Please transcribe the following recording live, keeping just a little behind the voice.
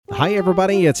Hi,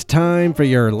 everybody. It's time for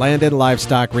your Land and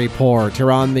Livestock Report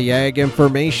here on the Ag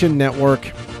Information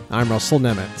Network. I'm Russell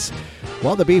Nemitz.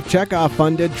 Well, the Beef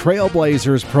Checkoff-funded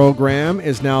Trailblazers program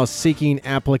is now seeking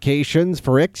applications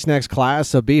for its next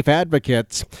class of beef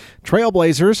advocates.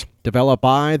 Trailblazers, developed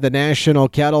by the National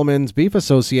Cattlemen's Beef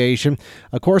Association,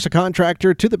 of course a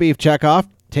contractor to the Beef Checkoff,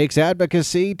 takes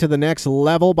advocacy to the next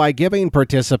level by giving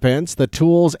participants the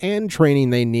tools and training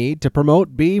they need to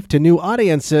promote beef to new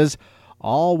audiences,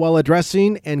 all while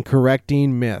addressing and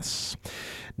correcting myths.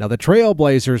 Now, the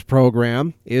Trailblazers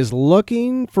program is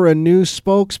looking for a new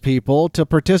spokespeople to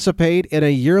participate in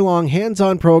a year-long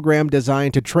hands-on program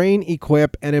designed to train,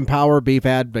 equip, and empower beef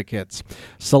advocates.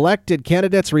 Selected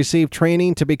candidates receive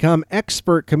training to become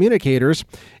expert communicators,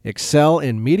 excel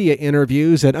in media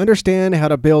interviews, and understand how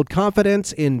to build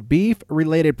confidence in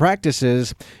beef-related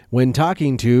practices when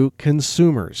talking to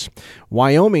consumers.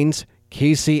 Wyoming's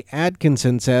Casey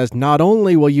Atkinson says not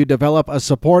only will you develop a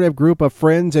supportive group of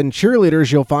friends and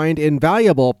cheerleaders you'll find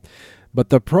invaluable, but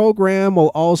the program will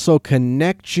also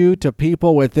connect you to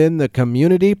people within the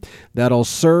community that'll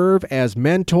serve as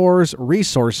mentors,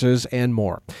 resources, and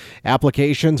more.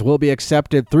 Applications will be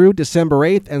accepted through December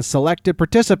 8th, and selected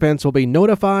participants will be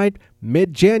notified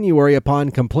mid-January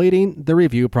upon completing the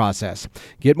review process.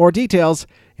 Get more details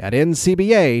at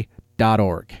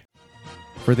ncba.org.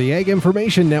 For the Ag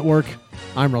Information Network,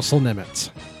 I'm Russell Nemitz.